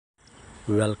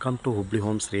Welcome to Hubli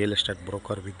Homes Real Estate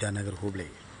Broker Vidyanagar Hubli.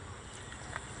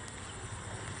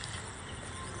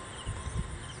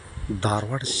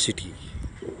 Dharawd City.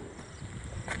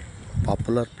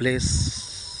 Popular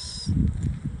place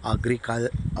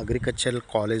Agricultural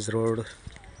College Road,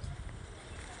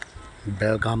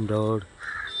 Belgaum Road,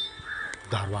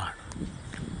 Dharawd.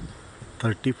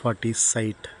 30-40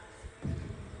 site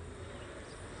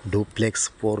duplex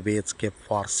 4 BHK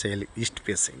for sale east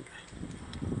facing.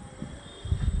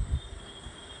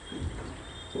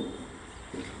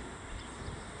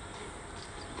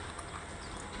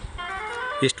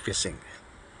 East facing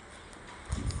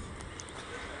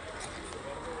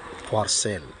for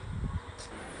sale.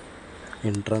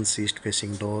 Entrance east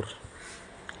facing door,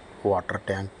 water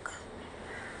tank,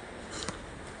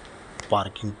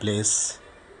 parking place,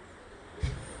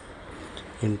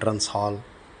 entrance hall,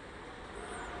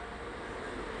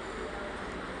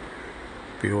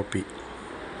 POP,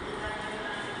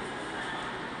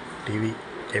 TV,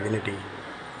 cabinet,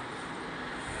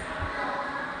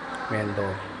 main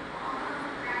door,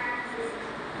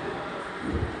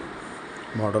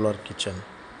 modular kitchen,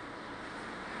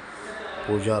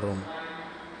 puja room,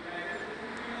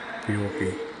 POP,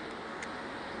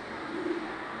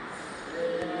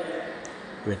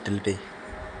 utility.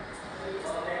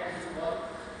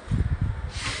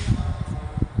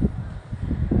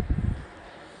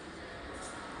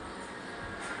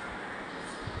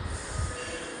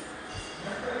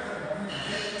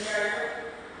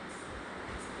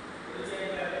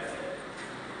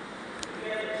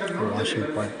 Washing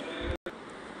point.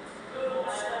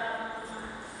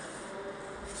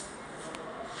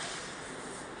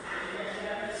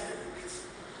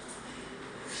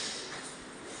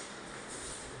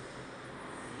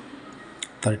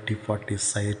 (30-40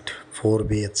 site 4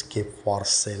 BHK for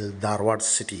sale, Dharawd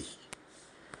City.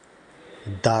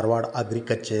 Dharawd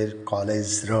Agreclacr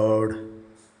College Road,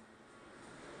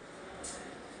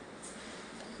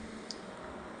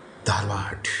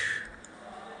 Dharawd.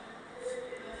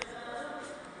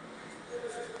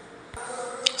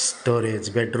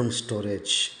 Storage, bedroom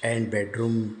storage and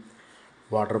bedroom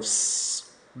wardrobes,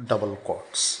 double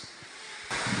cots.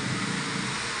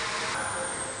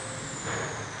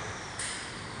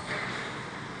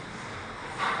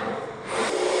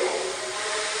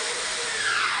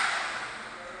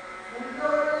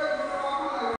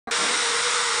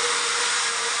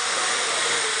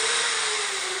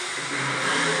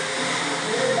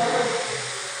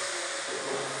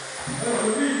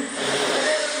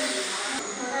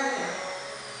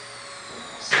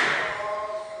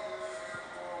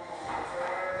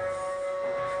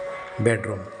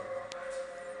 Bedroom.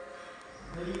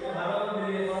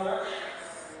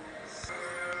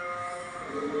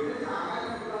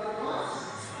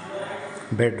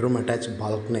 Bedroom attached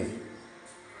balcony.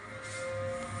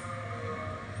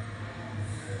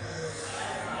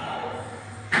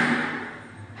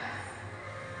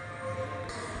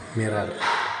 Mirror.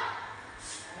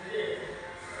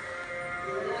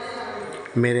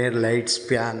 Mirror lights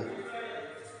pan.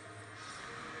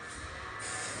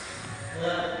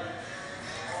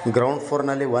 Ground floor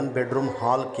ನಲ್ಲಿ 1 bedroom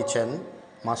hall kitchen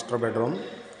master bedroom.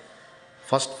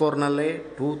 First floor ನಲ್ಲಿ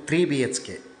 3 BHK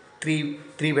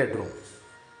 3 bedroom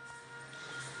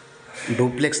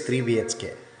duplex 3 BHK.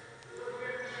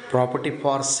 Property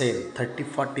for sale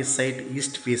 30-40 site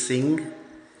east facing.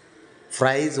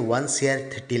 Price 1 crore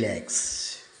 30 lakhs.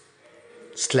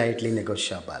 Slightly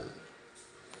negotiable.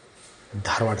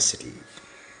 Dharawd City.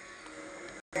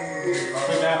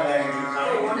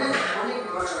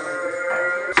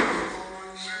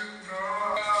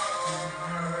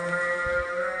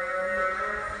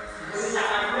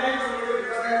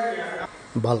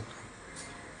 Bulk.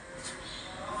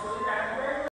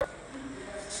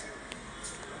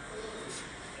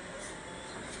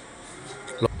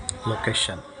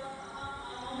 Location.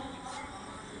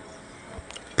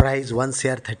 Price 1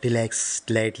 crore 30 lakhs,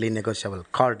 slightly negotiable.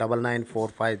 Call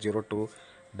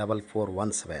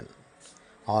 9945024417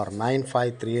 or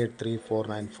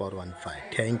 9538349415.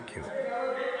 Thank you.